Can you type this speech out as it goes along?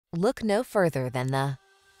Look no further than the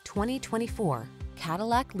 2024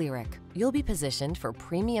 Cadillac LYRIQ. You'll be positioned for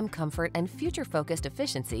premium comfort and future-focused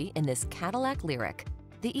efficiency in this Cadillac LYRIQ,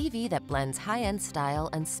 the EV that blends high-end style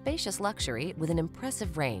and spacious luxury with an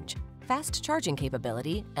impressive range, fast charging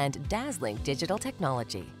capability, and dazzling digital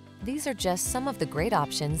technology. These are just some of the great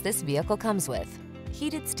options this vehicle comes with: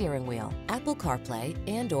 heated steering wheel, Apple CarPlay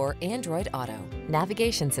and/or Android Auto,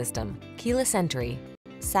 navigation system, keyless entry,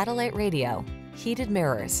 satellite radio, heated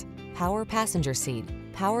mirrors, power passenger seat,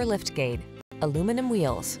 power liftgate, aluminum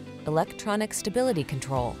wheels, electronic stability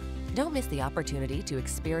control. Don't miss the opportunity to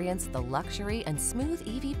experience the luxury and smooth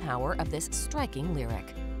EV power of this striking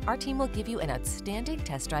LYRIQ. Our team will give you an outstanding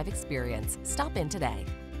test drive experience. Stop in today.